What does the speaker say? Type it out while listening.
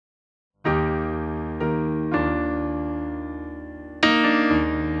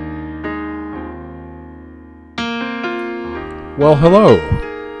Well, hello.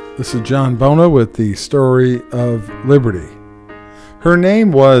 This is John Bona with the Story of Liberty. Her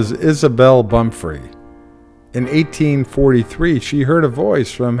name was Isabel Bumfrey. In 1843, she heard a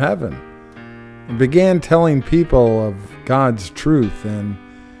voice from heaven and began telling people of God's truth and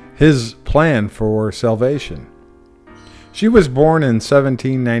His plan for salvation. She was born in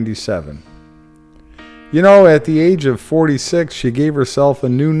 1797. You know, at the age of 46, she gave herself a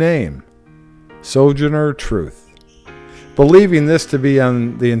new name, Sojourner Truth, believing this to be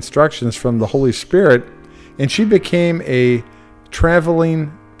on the instructions from the Holy Spirit, and she became a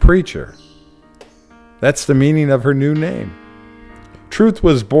traveling preacher. That's the meaning of her new name. Truth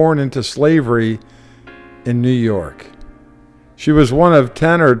was born into slavery in New York. She was one of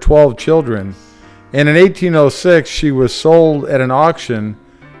 10 or 12 children, and in 1806 she was sold at an auction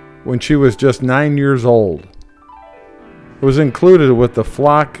when she was just 9 years old. It was included with the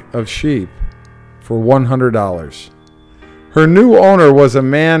flock of sheep for $100. Her new owner was a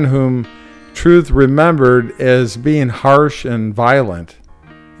man whom Truth remembered as being harsh and violent.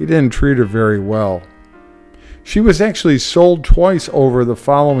 He didn't treat her very well. She was actually sold twice over the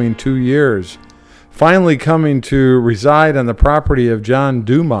following 2 years, finally coming to reside on the property of John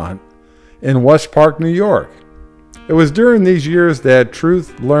Dumont in West Park, New York. It was during these years that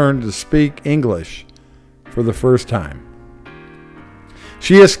Truth learned to speak English for the first time.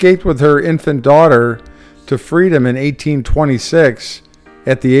 She escaped with her infant daughter to freedom in 1826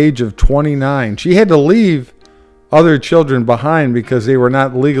 at the age of 29. She had to leave other children behind because they were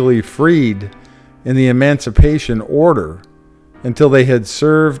not legally freed in the Emancipation Order until they had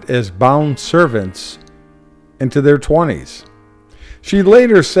served as bound servants into their 20s. She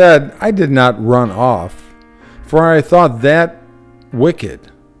later said, "I did not run off, for I thought that wicked,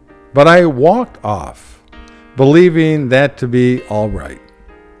 but I walked off, believing that to be all right."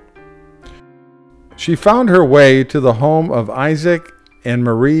 She found her way to the home of Isaac and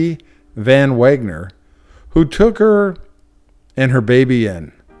Marie Van Wagner, who took her and her baby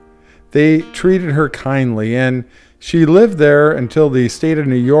in. They treated her kindly, and she lived there until the state of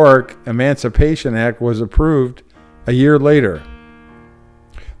New York Emancipation Act was approved a year later.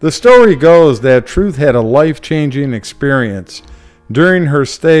 The story goes that Truth had a life-changing experience during her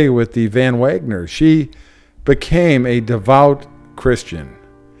stay with the Van Wagners. She became a devout Christian.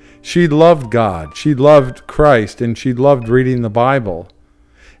 She loved God, she loved Christ, and she loved reading the Bible.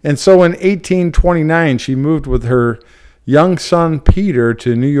 And so in 1829, she moved with her young son Peter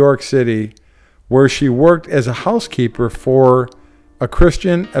to New York City, where she worked as a housekeeper for a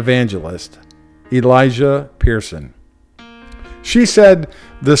Christian evangelist, Elijah Pierson. She said,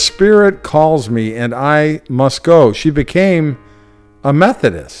 "The Spirit calls me and I must go." She became a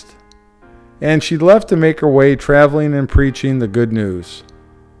Methodist, and she left to make her way traveling and preaching the good news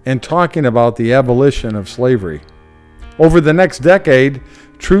and talking about the abolition of slavery. Over the next decade,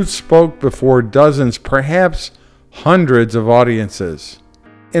 Truth spoke before dozens, perhaps hundreds of audiences.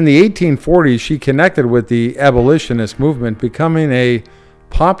 In the 1840s, she connected with the abolitionist movement, becoming a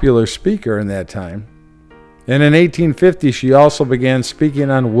popular speaker in that time. And in 1850, she also began speaking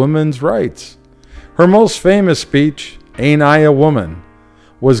on women's rights. Her most famous speech, "Ain't I a Woman?"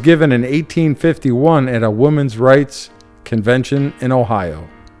 was given in 1851 at a women's rights convention in Ohio.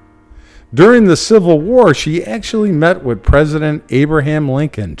 During the Civil War, she actually met with President Abraham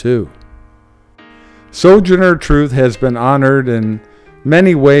Lincoln, too. Sojourner Truth has been honored in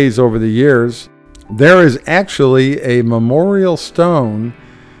many ways over the years. There is actually a memorial stone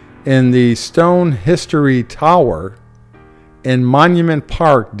in the Stone History Tower in Monument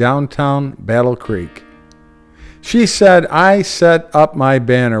Park, downtown Battle Creek. She said, "I set up my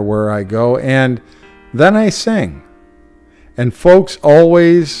banner where I go, and then I sing. And folks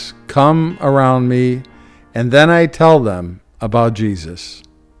always come around me, and then I tell them about Jesus."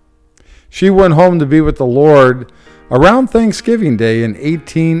 She went home to be with the Lord around Thanksgiving Day in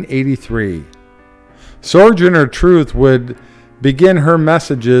 1883. Sojourner Truth would begin her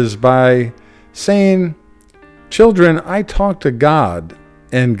messages by saying, "Children, I talk to God,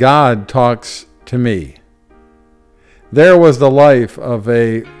 and God talks to me." There was the life of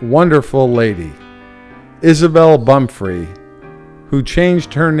a wonderful lady, Isabel Bumfrey, who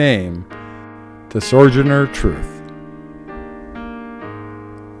changed her name to Sojourner Truth.